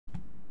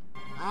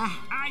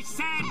I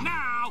said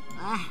now!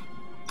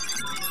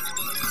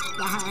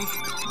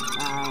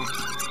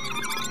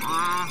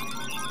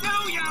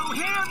 Do you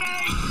hear me?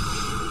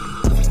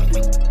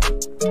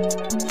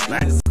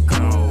 Let's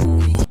go.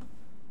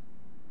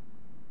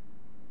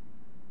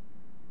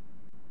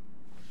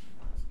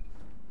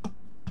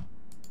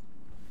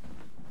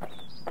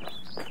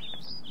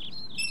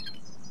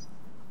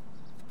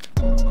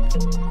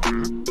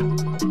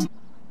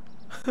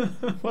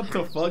 What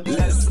the fuck?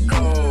 Let's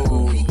go.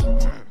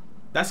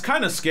 That's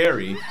kind of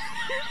scary.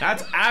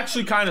 That's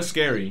actually kind of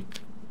scary.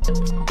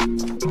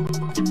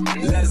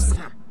 Let's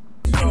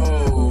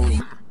go.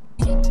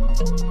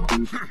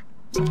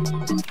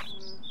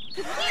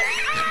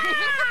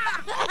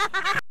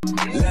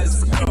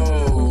 Let's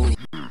go.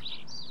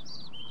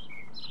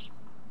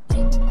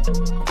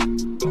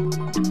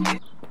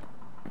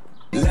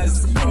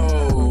 Let's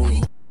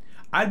go.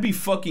 I'd be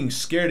fucking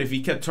scared if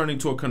he kept turning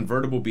to a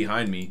convertible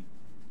behind me.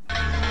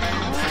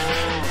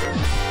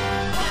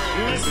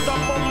 Mr.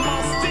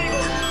 Bombastic.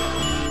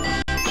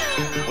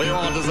 We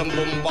want some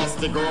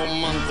bombastic,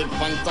 romantic,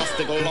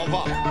 fantastic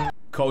lover.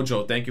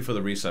 Kojo, thank you for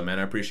the reset, man.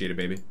 I appreciate it,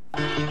 baby.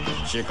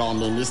 She call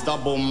me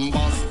Mr.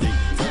 Bombastic,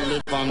 tell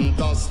me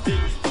fantastic.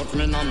 Touch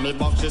me on me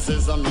back, she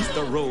says I'm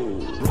Mr. Rowe.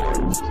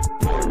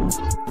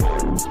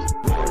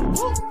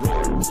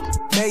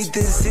 Made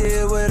this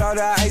here with all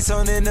the ice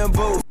on in the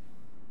booth.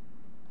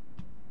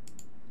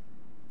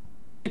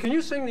 Can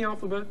you sing the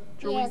alphabet,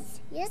 Joey? Yes,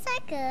 yes I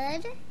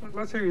could.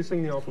 Let's hear you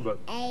sing the alphabet.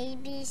 A,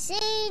 B, C,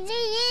 D,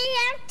 E,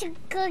 F, G,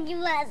 Cookie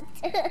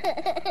Monster.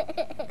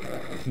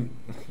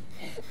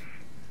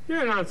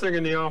 You're not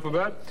singing the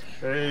alphabet.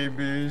 A,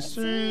 B,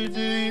 C, D,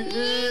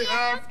 E,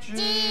 F, G,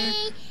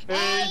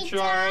 H,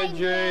 I,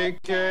 J,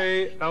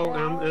 K, L,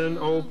 M, N,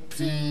 O,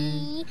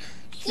 P,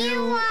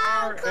 Q,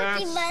 R,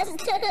 Cookie S.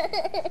 Monster.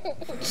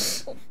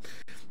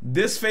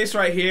 This face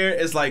right here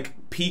is like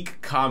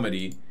peak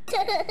comedy.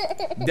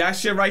 That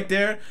shit right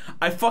there,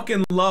 I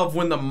fucking love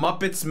when the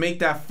Muppets make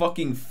that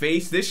fucking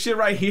face. This shit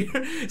right here,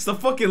 it's the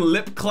fucking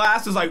lip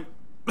class. It's like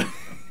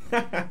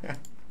that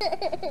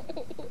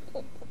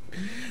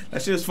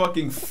shit is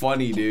fucking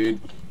funny,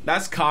 dude.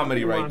 That's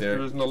comedy right there.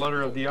 Monsters in the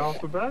letter of the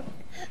alphabet.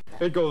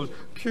 It goes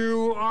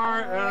Q,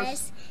 R,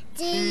 S,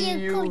 D,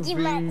 U, Cookie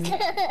Monster.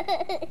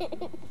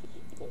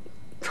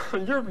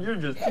 You're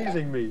just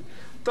teasing me.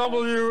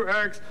 W,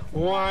 X,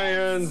 Y,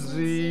 and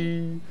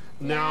Z.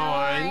 Now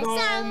I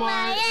know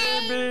my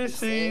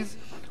ABCs.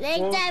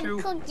 Next time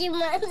Cookie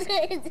Monster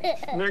is there.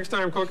 Next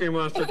time Cookie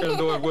Monster can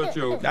do it with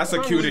you. That's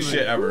the cutest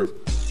shit ever.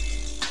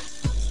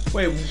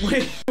 Wait,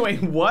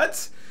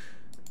 what?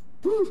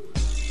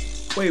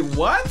 Wait,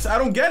 what? I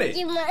don't get it.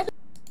 Cookie Monster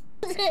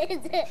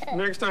is there.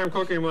 Next time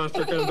Cookie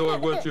Monster can do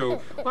it with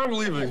you. I'm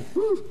leaving.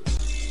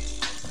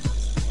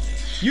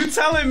 You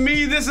telling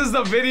me this is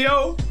the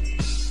video?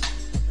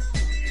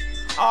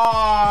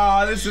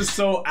 Aw, this is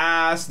so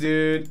ass,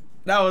 dude.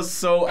 That was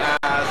so ass.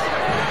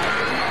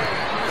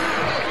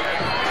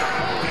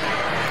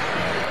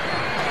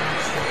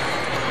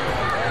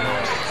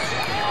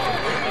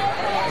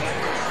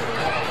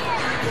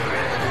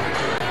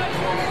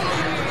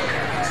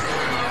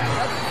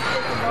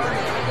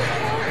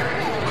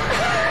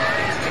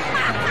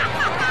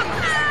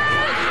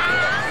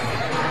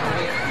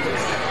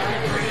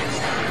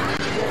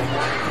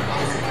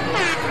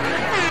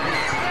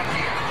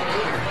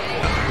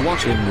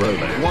 Watch him roll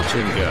it, watch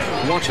him go,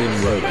 watch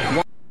him roll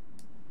it.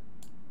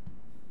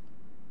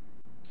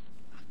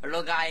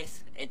 Hello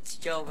guys, it's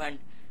Jovan,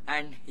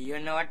 and you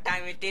know what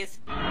time it is?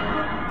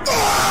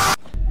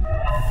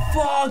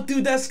 Fuck,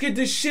 dude, that scared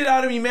the shit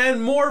out of me,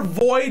 man. More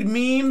Void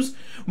memes,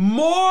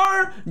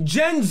 more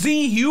Gen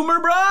Z humor,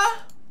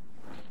 bruh.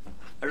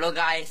 Hello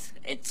guys,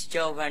 it's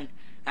Jovan,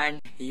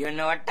 and you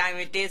know what time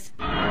it is?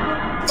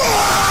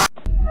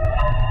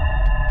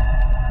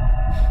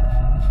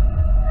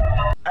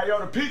 Hey, yo,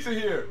 the pizza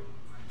here.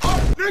 Oh,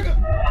 nigga.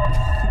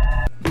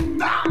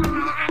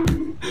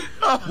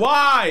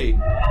 Why?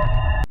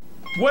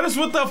 What is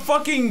with the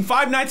fucking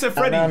Five Nights at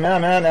Freddy?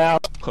 No.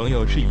 朋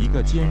友是一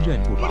个坚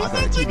韧不拔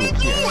的纪录片，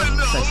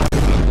在下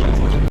面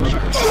做成事。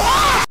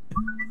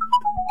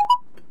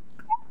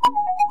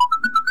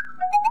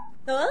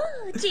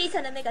小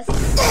さな目が。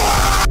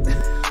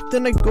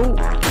Then I go.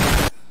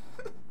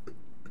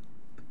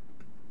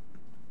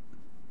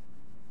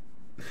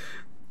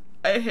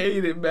 I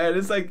hate it, man.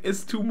 It's like,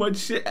 it's too much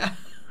shit.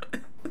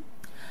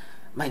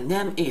 My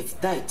name is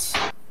Daichi,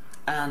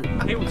 and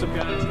Hey, what's up,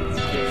 guys?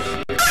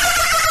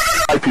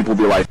 White people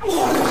be like,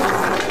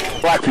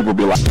 black people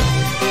be like.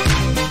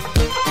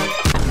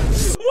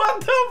 What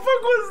the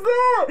fuck was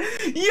that?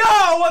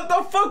 Yo, what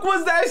the fuck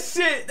was that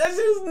shit? That shit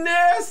is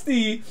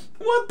nasty.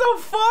 What the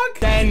fuck?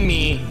 Send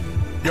me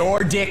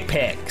your dick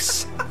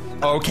pics,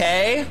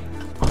 okay?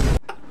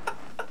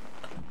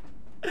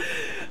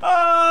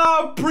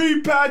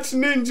 Pre-patch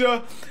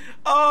ninja.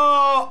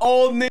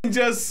 Old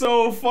ninja is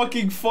so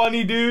fucking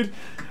funny, dude.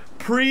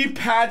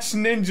 Pre-patch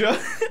ninja.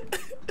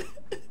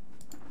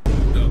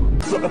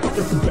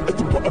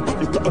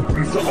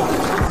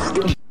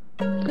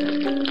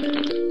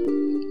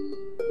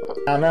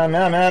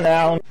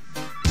 Now.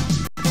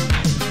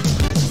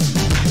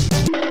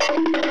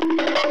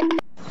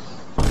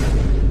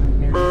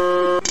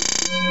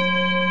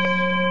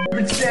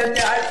 Pretend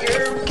that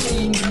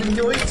airplane, the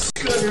noise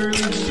cutter,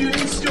 the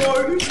shooting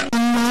star.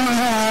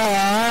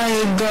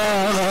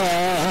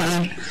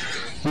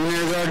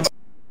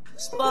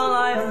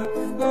 Spotlight,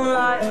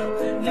 moonlight,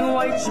 them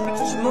white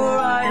chicks,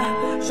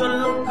 moonlight, sure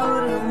look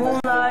good in the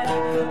moonlight.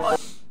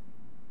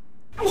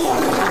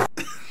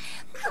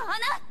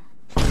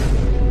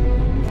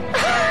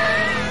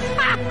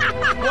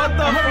 What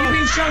the fuck? You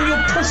been showing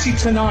your pussy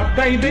tonight,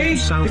 baby?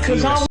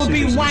 Because I will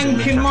be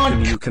wanking my.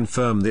 Can you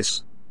confirm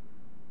this?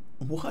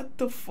 What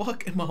the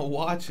fuck am I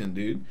watching,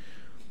 dude?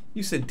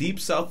 You said Deep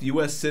South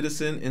U.S.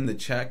 citizen in the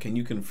chat. Can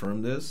you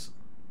confirm this?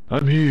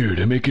 I'm here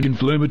to make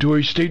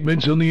inflammatory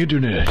statements on the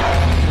internet.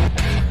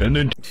 And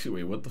then...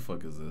 Wait, what the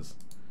fuck is this?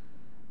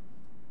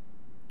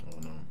 Oh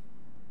no.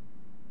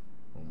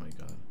 Oh my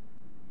god.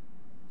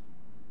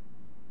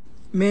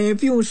 Man,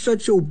 if you don't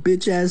shut your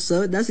bitch ass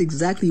up, that's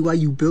exactly why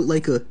you built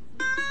like a...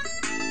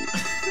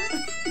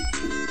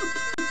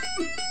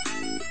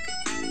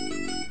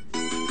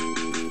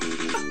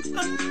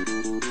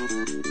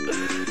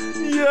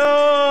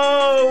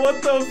 Yo,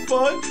 what the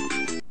fuck?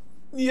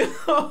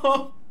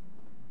 Yo.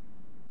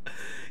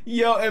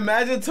 Yo,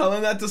 imagine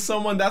telling that to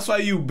someone, that's why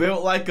you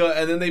built like a,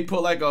 and then they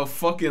put like a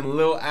fucking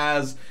lil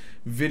ass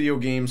video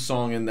game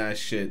song in that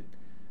shit.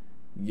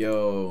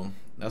 Yo,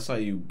 that's why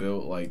you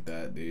built like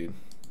that, dude.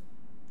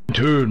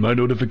 Turn my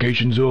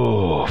notifications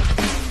off.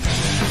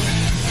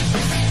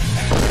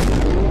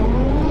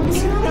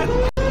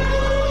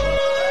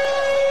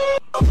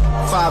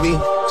 Fabi,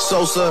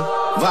 Sosa,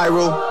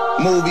 viral,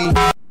 movie.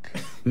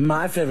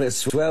 My favorite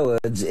swear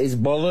words is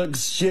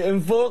bollocks, shit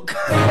and fuck.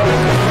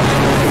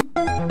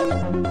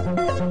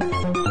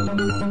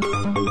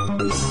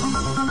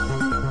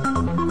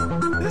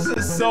 This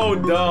is so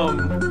dumb.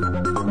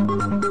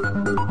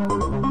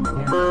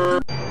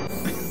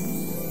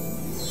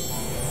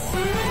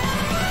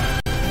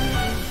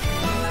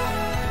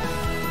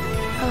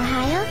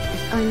 Ohio,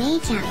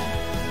 Onei-chan.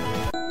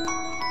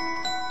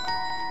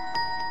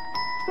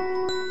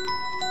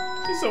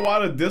 So why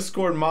do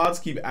Discord mods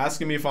keep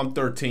asking me if I'm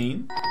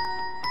 13?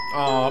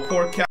 Aw,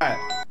 poor cat.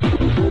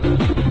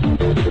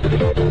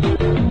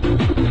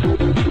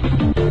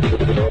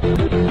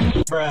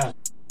 Bruh,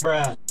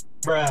 bruh,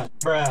 bruh,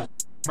 bruh,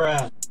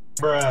 bruh,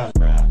 bruh,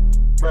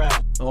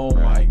 bruh. Oh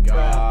my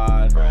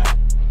god.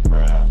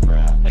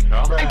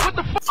 Hey, what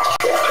the fuck?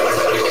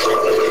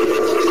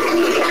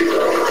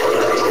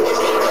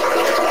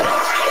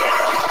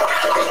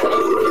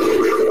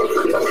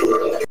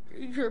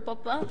 Your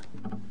papa?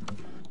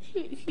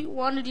 He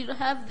wanted you to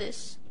have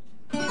this.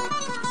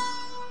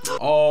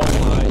 Oh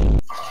my.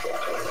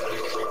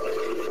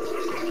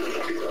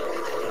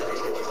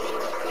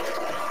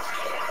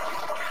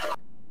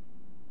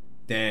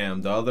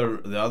 Damn, the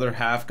other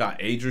half got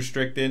age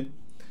restricted.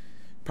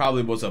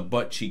 Probably was a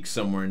butt cheek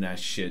somewhere in that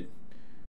shit.